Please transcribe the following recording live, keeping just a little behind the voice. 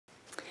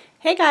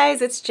Hey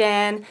guys, it's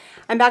Jen.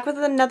 I'm back with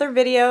another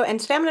video, and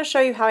today I'm going to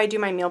show you how I do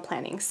my meal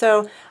planning.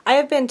 So I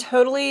have been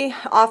totally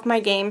off my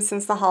game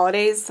since the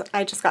holidays.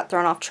 I just got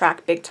thrown off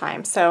track big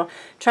time. So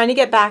trying to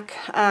get back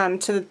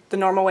to the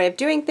normal way of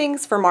doing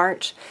things for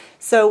March.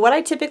 So what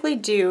I typically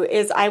do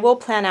is I will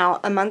plan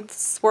out a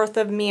month's worth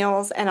of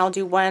meals, and I'll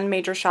do one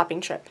major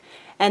shopping trip.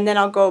 And then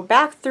I'll go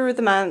back through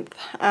the month,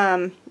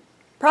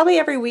 probably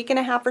every week and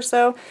a half or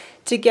so,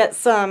 to get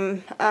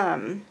some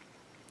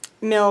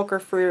milk or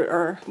fruit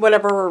or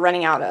whatever we're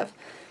running out of.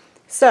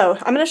 So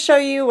I'm going to show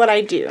you what I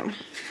do.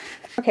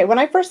 Okay, when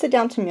I first sit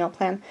down to meal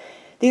plan,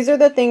 these are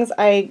the things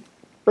I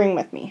bring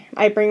with me.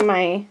 I bring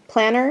my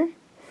planner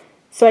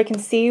so I can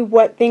see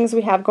what things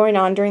we have going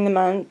on during the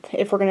month,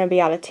 if we're going to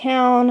be out of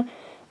town,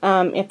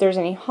 if there's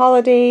any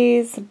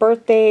holidays,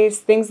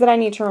 birthdays, things that I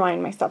need to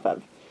remind myself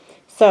of.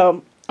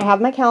 So I have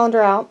my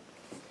calendar out.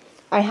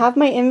 I have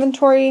my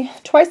inventory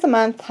twice a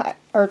month,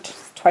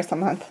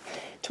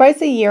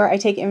 twice a year. I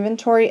take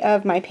inventory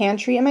of my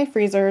pantry and my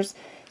freezers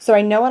so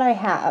I know what I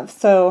have,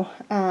 so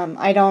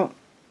I don't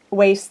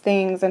waste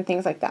things and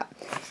things like that.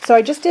 So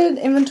I just did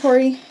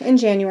inventory in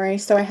January,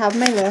 so I have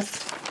my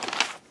list.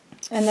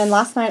 And then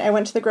last night I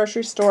went to the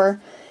grocery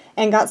store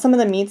and got some of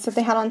the meats that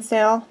they had on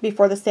sale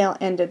before the sale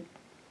ended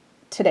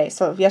today.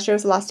 So yesterday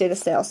was the last day of the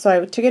sale,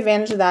 so I took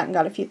advantage of that and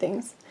got a few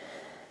things.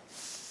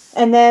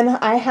 And then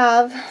I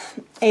have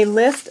a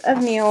list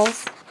of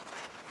meals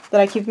that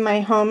I keep in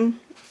my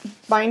home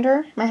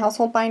binder, my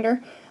household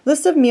binder,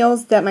 list of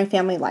meals that my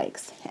family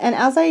likes. And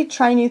as I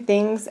try new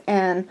things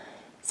and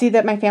see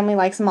that my family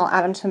likes them, I'll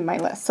add them to my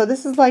list. So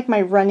this is like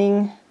my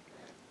running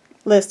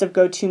list of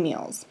go-to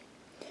meals.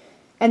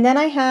 And then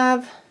I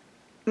have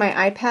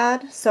my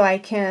iPad so I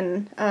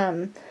can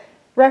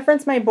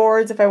reference my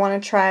boards if I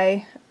want to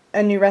try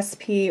a new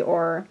recipe,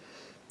 or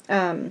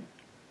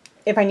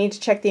if I need to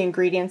check the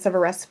ingredients of a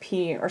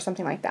recipe or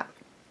something like that.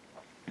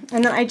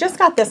 And then I just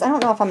got this. I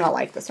don't know if I'm going to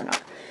like this or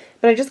not,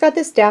 but I just got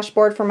this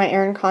dashboard for my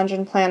Erin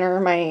Condren planner,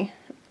 my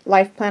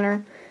life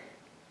planner.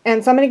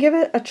 And so I'm going to give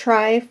it a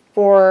try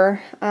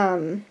for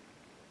the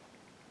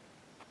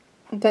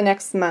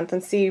next month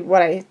and see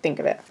what I think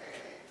of it.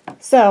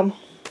 So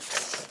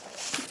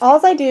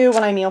all I do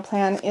when I meal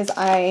plan is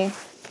I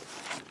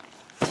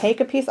take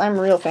a piece, I'm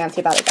real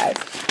fancy about it, guys.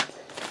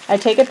 I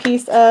take a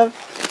piece of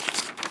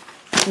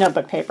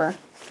notebook paper.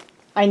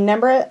 I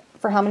number it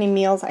for how many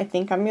meals I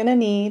think I'm going to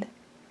need.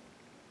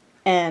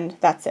 And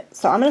that's it.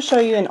 So I'm going to show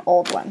you an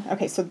old one.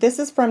 Okay, so this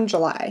is from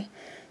July.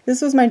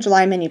 This was my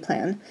July menu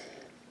plan.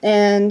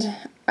 And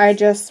I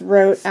just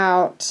wrote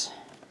out,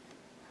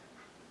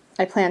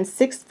 I planned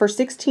for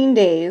 16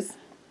 days.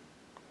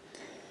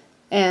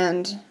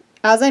 And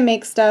as I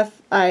make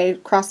stuff, I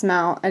cross them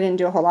out. I didn't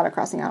do a whole lot of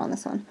crossing out on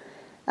this one.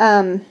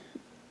 And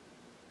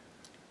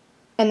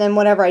then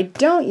whatever I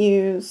don't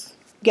use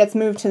gets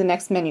moved to the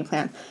next menu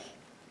plan.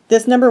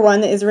 This number one,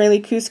 the Israeli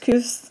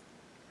couscous,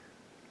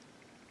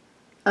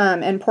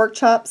 and pork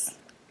chops,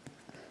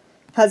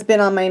 has been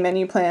on my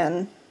menu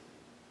plan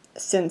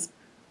since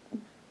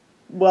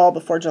well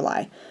before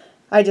July.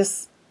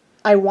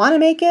 I want to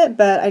make it,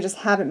 but I just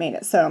haven't made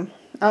it, so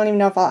I don't even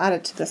know if I'll add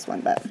it to this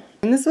one.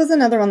 And this was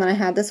another one that I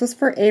had. This was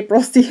for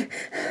April. See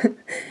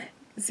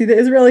the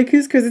Israeli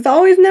couscous. It's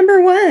always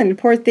number one.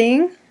 Poor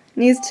thing.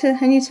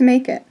 I need to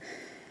make it.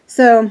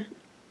 So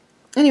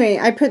anyway,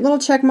 I put little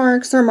check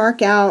marks or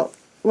mark out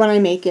when I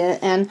make it,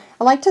 and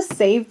I like to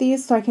save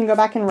these so I can go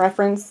back and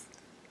reference,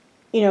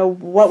 you know,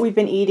 what we've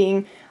been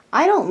eating.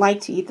 I don't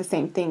like to eat the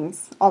same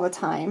things all the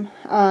time.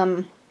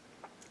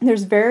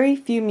 There's very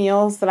few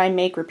meals that I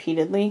make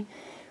repeatedly,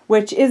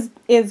 which is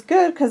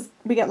good because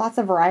we get lots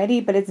of variety,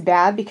 but it's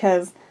bad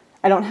because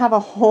I don't have a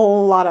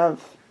whole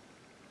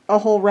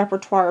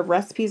repertoire of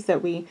recipes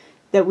that we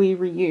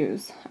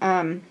reuse.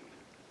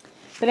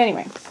 But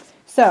anyway,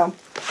 so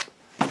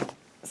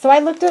I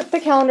looked at the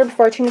calendar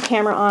before I turned the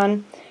camera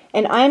on,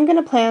 and I'm going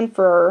to plan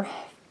for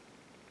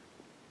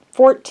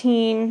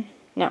 19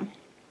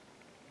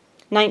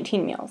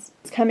 meals.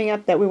 It's coming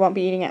up that we won't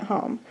be eating at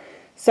home.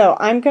 So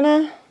I'm going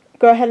to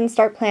go ahead and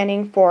start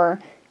planning for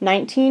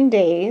 19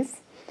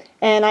 days.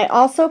 And I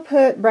also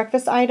put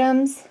breakfast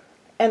items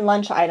and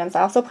lunch items.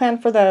 I also plan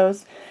for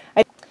those.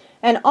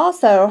 And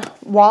also,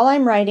 while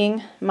I'm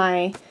writing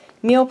my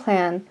meal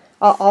plan,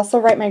 I'll also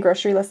write my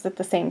grocery list at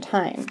the same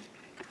time.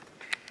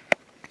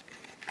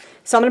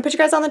 So I'm going to put you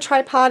guys on the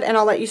tripod and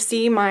I'll let you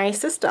see my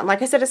system.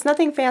 Like I said, it's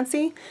nothing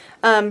fancy,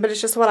 but it's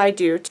just what I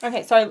do.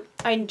 Okay, so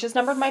I just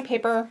numbered my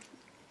paper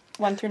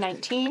 1 through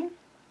 19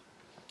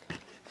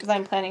 because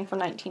I'm planning for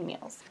 19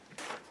 meals.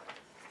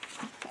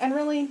 And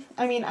really,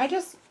 I mean, I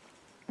just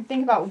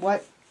think about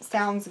what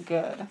sounds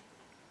good.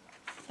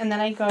 And then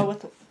I go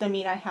with the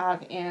meat I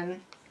have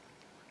in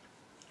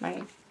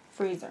my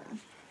freezer.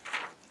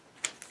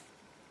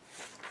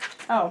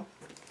 Oh,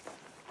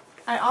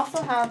 I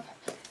also have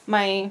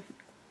my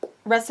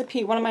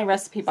recipe, one of my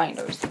recipe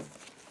binders.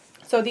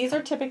 So these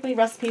are typically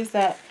recipes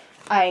that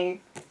I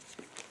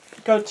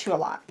go to a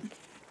lot.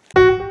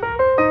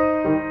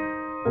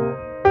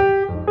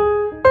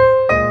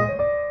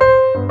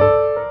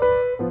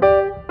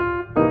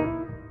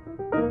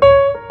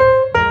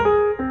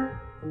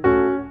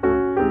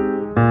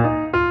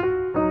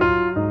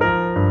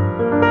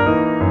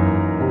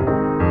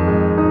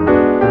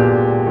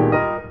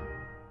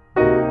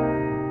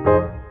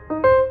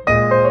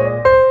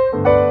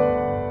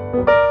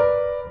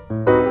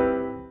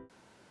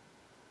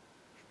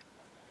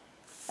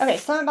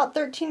 so I'm about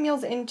 13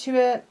 meals into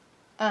it,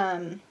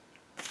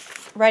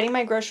 writing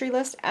my grocery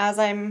list as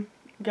I'm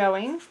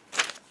going.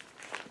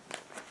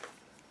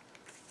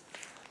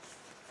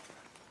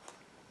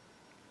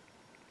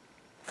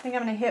 I think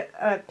I'm going to hit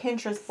a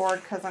Pinterest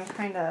board because I'm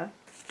kind of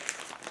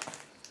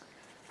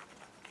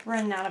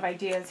running out of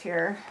ideas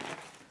here.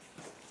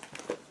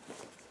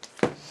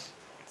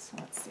 So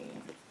let's see.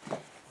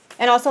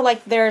 And also,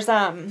 like, there's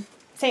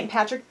St.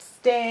 Patrick's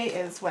Day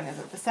is, when is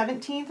it, the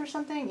 17th or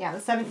something? Yeah,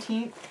 the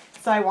 17th.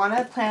 So I want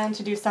to plan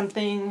to do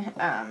something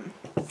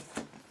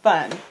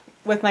fun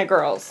with my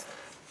girls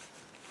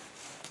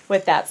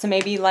with that. So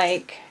maybe,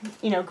 like,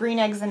 you know, green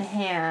eggs and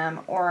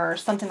ham or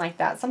something like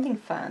that. Something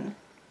fun.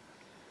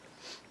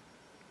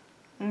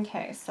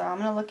 Okay, so I'm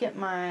going to look at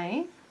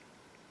my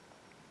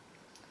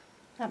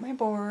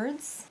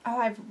boards. Oh,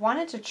 I've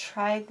wanted to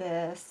try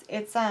this.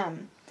 It's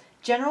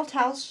General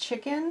Tso's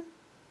chicken,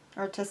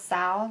 or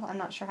Tsao, I'm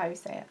not sure how you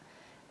say it,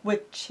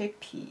 with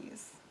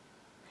chickpeas.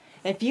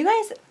 And if you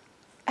guys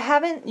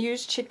haven't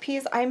used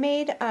chickpeas, I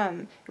made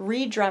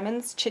Ree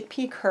Drummond's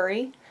chickpea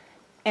curry,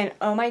 and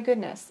oh my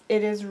goodness,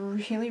 it is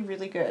really,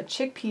 really good.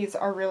 Chickpeas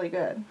are really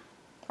good.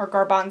 Or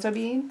garbanzo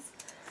beans.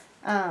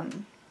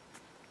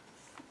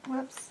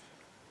 Whoops.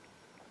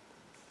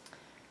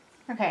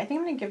 Okay, I think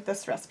I'm going to give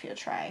this recipe a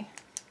try.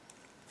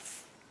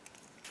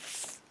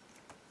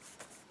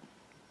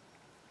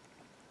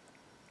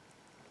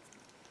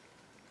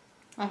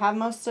 I have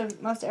most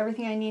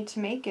everything I need to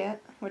make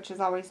it, which is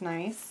always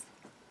nice.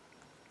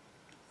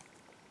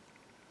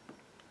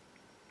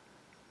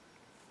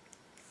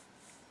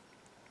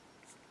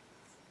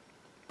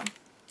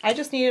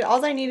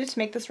 All I needed to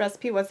make this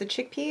recipe was the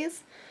chickpeas,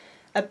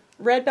 a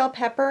red bell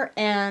pepper,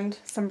 and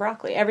some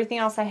broccoli. Everything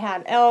else I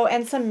had. Oh,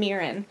 and some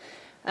mirin.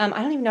 I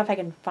don't even know if I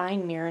can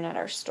find mirin at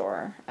our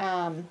store.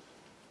 And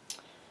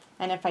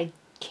if I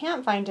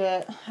can't find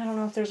it, I don't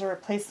know if there's a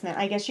replacement.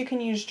 I guess you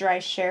can use dry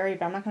sherry,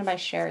 but I'm not going to buy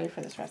sherry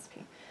for this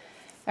recipe.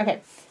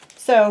 Okay,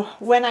 so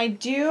when I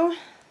do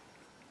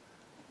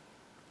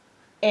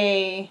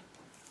a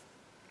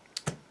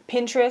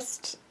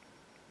Pinterest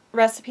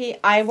recipe,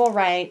 I will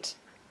write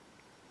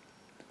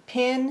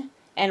pin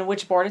and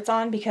which board it's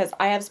on, because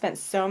I have spent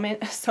so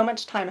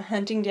much time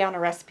hunting down a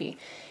recipe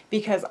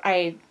because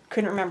I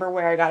couldn't remember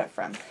where I got it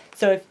from.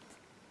 So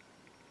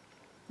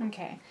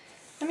okay,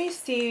 let me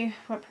see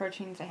what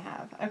proteins I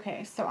have.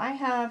 Okay, so I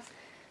have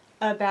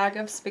a bag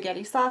of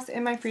spaghetti sauce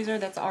in my freezer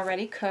that's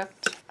already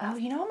cooked. Oh,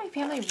 you know what my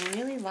family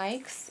really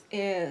likes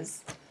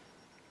is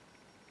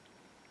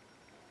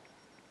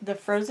the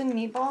frozen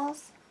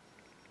meatballs,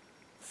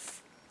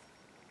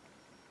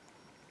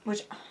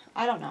 which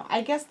I don't know.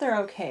 I guess they're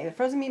okay. The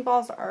frozen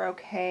meatballs are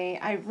okay.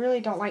 I really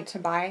don't like to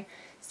buy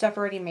stuff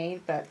already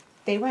made, but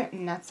they went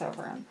nuts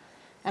over them.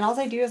 And all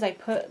I do is I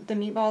put the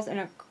meatballs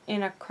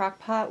in a crock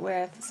pot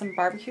with some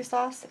barbecue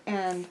sauce,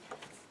 and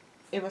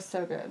it was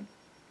so good.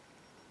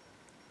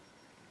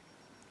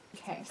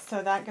 Okay,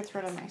 so that gets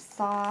rid of my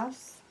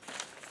sauce.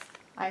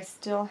 I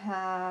still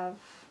have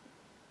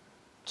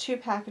 2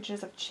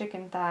 packages of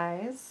chicken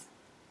thighs.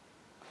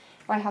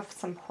 Oh, I have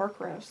some pork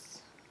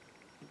roasts.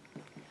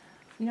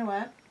 You know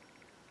what?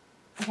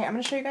 Okay, I'm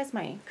going to show you guys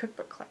my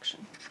cookbook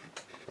collection.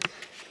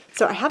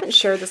 So I haven't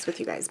shared this with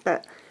you guys,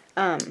 but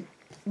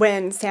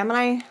when Sam and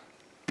I,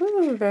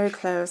 ooh, very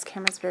close,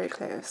 camera's very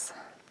close.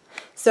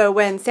 So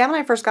when Sam and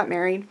I first got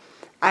married,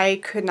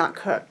 I could not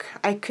cook.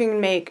 I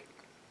couldn't make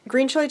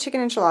green chili chicken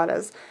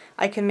enchiladas.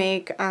 I could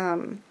make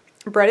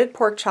breaded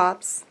pork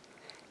chops,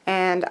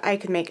 and I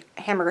could make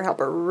Hamburger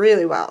Helper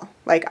really well.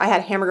 Like, I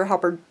had Hamburger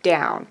Helper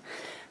down.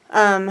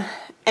 And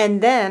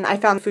then I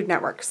found Food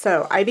Network.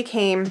 So I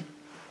became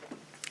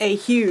a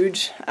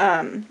huge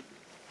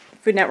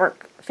Food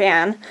Network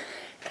fan.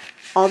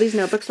 All these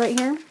notebooks right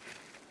here.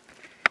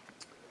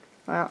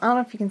 Well, I don't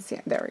know if you can see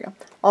it. There we go.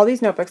 All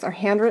these notebooks are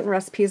handwritten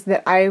recipes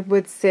that I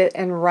would sit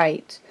and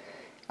write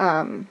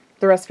the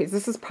recipes.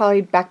 This is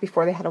probably back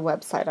before they had a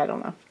website. I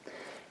don't know.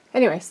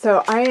 Anyway,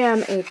 so I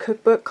am a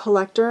cookbook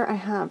collector. I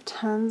have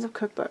tons of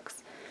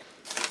cookbooks.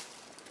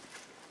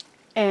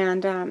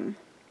 And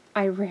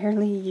I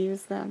rarely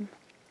use them.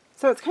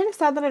 So it's kind of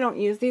sad that I don't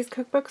use these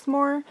cookbooks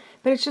more,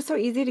 but it's just so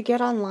easy to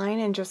get online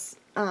and just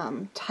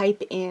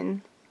type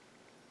in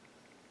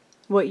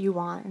what you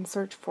want and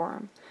search for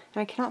them.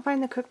 And I cannot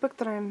find the cookbook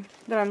that I'm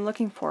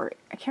looking for.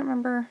 I can't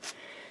remember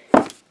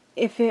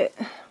if it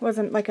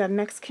wasn't like a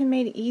Mexican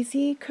Made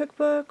Easy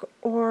cookbook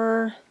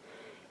or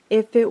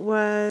if it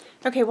was...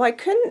 Okay, well, I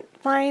couldn't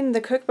find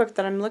the cookbook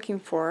that I'm looking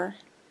for.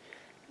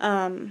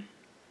 Or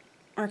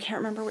I can't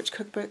remember which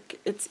cookbook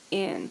it's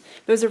in.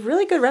 It was a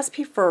really good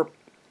recipe for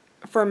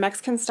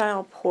Mexican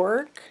style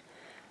pork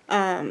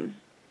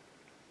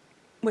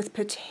with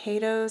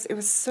potatoes. It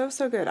was so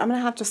good. I'm gonna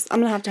have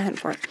to hunt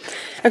for it.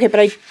 Okay, but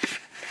I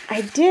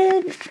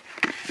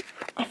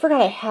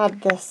forgot I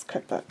had this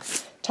cookbook,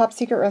 Top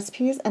Secret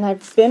Recipes, and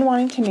I've been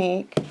wanting to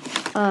make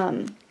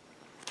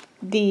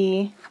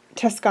the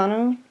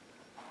Toscano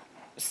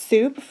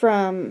soup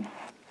from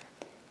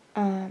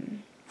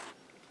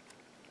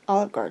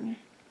Olive Garden.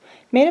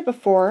 Made it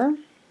before,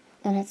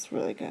 and it's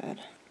really good.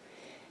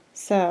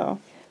 So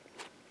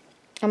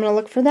I'm going to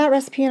look for that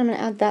recipe, and I'm going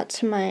to add that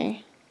to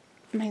my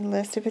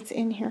list if it's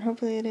in here.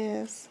 Hopefully it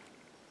is.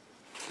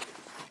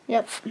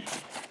 Yep.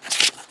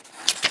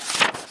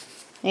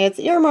 It's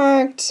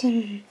earmarked.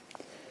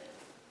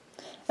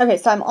 Okay,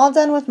 so I'm all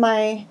done with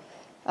my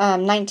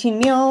 19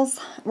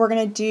 meals. We're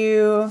going to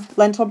do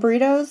lentil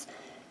burritos,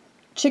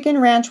 chicken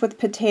ranch with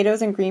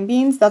potatoes and green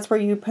beans. That's where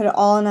you put it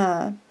all in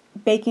a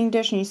baking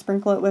dish and you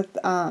sprinkle it with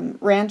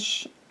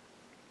ranch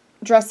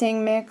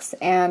dressing mix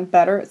and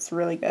butter. It's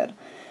really good.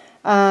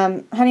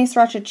 Honey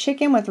sriracha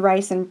chicken with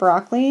rice and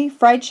broccoli.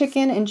 Fried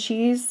chicken and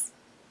cheese,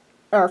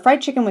 or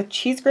fried chicken with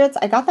cheese grits.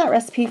 I got that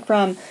recipe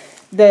from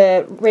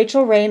the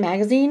Rachel Ray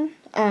magazine.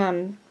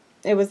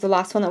 It was the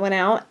last one that went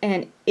out,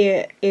 and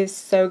it is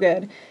so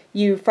good.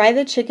 You fry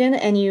the chicken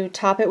and you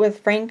top it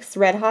with Frank's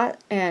Red Hot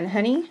and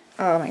honey.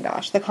 Oh my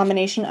gosh, the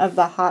combination of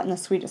the hot and the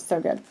sweet is so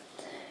good.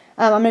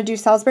 I'm going to do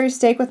Salisbury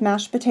steak with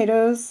mashed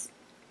potatoes,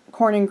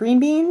 corn and green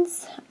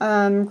beans,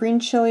 green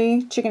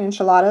chili chicken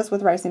enchiladas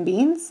with rice and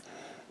beans,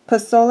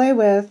 pozole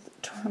with,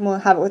 we'll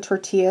have it with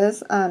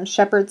tortillas,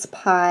 shepherd's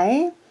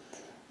pie,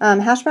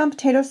 hash brown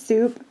potato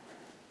soup,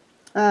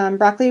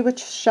 broccoli with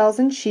shells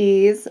and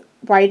cheese,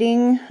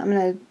 whiting, I'm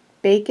going to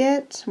bake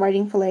it,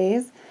 whiting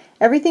fillets,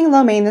 everything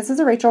lo mein. This is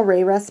a Rachel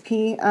Ray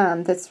recipe.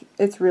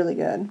 It's really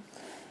good.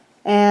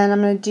 And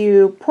I'm going to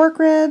do pork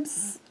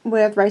ribs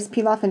with rice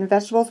pilaf and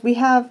vegetables.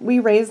 We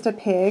raised a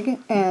pig,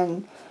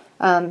 and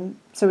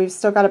so we've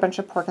still got a bunch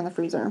of pork in the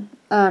freezer.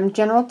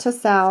 General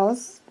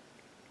Tso's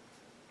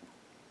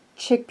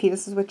chickpea.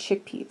 This is with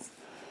chickpeas.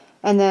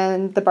 And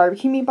then the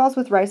barbecue meatballs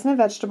with rice and a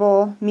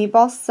vegetable.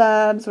 Meatball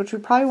subs, which we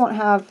probably won't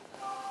have.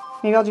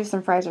 Maybe I'll do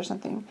some fries or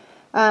something.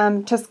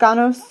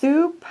 Toscano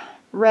soup,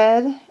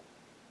 red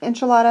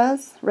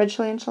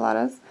chili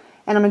enchiladas.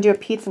 And I'm going to do a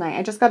pizza night.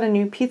 I just got a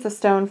new pizza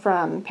stone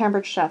from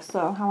Pampered Chef,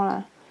 so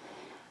I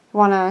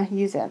want to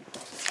use it.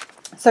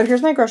 So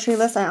here's my grocery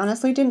list. I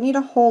honestly didn't need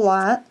a whole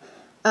lot.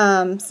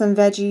 Some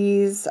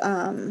veggies,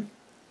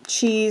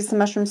 cheese, some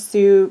mushroom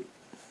soup.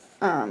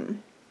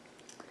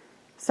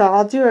 So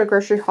I'll do a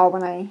grocery haul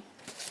when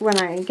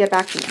I get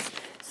back to this.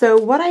 So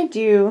what I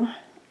do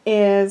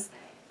is,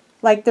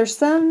 like, there's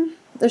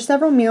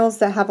several meals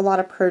that have a lot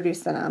of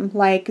produce in them,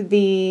 like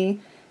the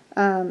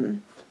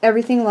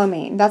everything lo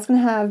mein. That's going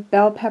to have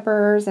bell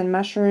peppers and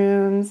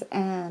mushrooms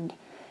and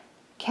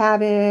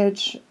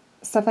cabbage,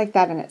 stuff like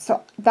that in it.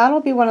 So that'll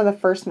be one of the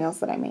first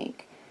meals that I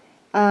make.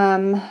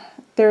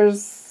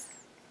 There's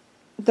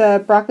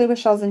the broccoli with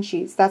shells and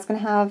cheese. That's going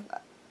to have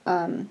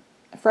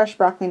fresh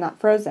broccoli, not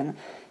frozen.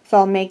 So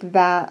I'll make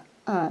that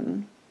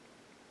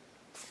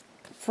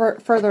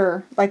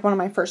further, like one of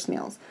my first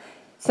meals.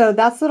 So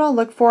that's what I'll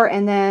look for.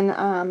 And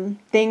then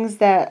things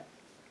that,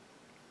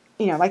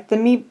 like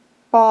the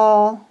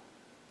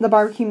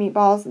barbecue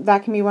meatballs,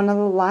 that can be one of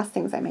the last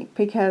things I make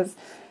because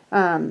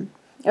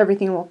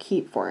everything will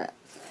keep for it.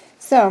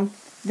 So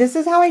this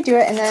is how I do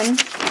it. And then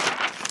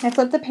I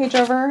flip the page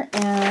over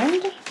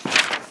and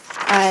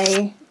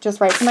I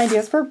just write some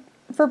ideas for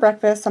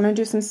breakfast. So I'm going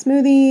to do some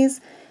smoothies.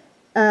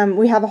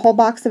 We have a whole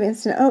box of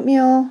instant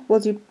oatmeal.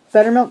 We'll do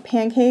buttermilk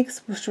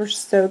pancakes, which were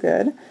so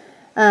good.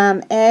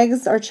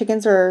 Eggs, our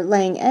chickens are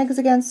laying eggs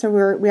again,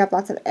 so we have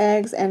lots of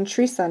eggs and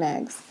tree-sun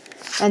eggs.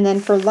 And then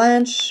for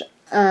lunch,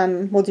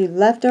 we'll do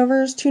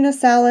leftovers, tuna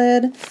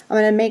salad. I'm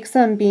going to make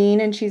some bean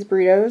and cheese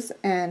burritos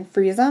and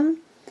freeze them.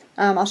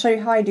 I'll show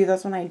you how I do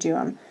those when I do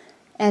them.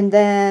 And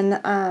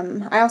then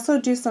I also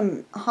do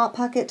some Hot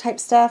Pocket type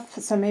stuff,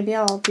 so maybe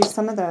I'll do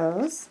some of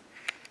those.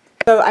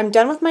 So I'm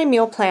done with my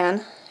meal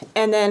plan,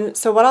 and then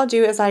so what I'll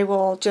do is I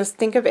will just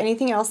think of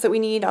anything else that we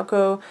need. I'll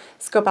go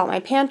scope out my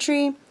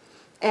pantry,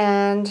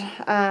 and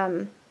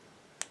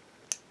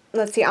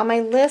let's see, on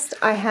my list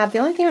I have, the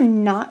only thing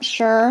I'm not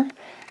sure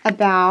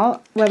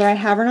about whether I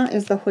have or not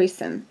is the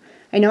hoisin.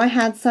 I know I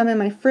had some in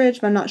my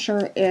fridge, but I'm not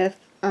sure if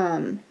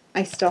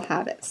I still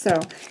have it, so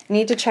I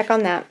need to check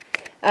on that.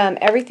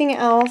 Everything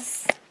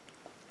else,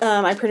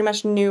 I pretty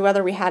much knew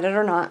whether we had it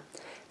or not.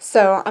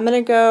 So I'm going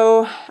to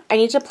go, I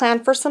need to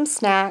plan for some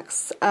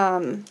snacks.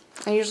 I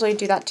usually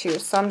do that too.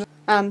 So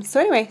so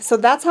anyway, so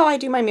that's how I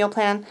do my meal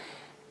plan.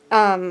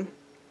 On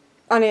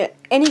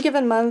any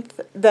given month,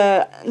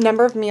 the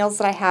number of meals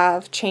that I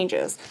have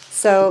changes.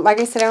 So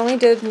like I said, I only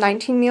did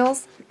 19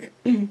 meals.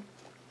 And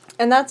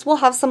we'll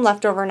have some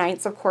leftover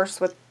nights, of course,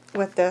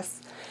 with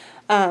this.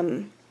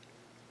 And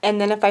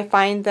then if I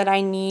find that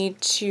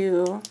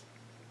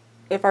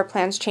if our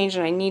plans change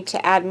and I need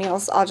to add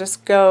meals,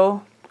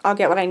 I'll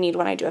get what I need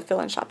when I do a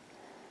fill-in shop.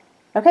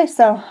 Okay,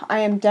 so I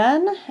am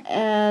done,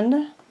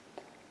 and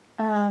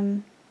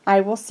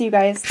I will see you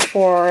guys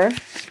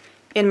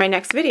in my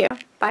next video.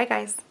 Bye,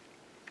 guys.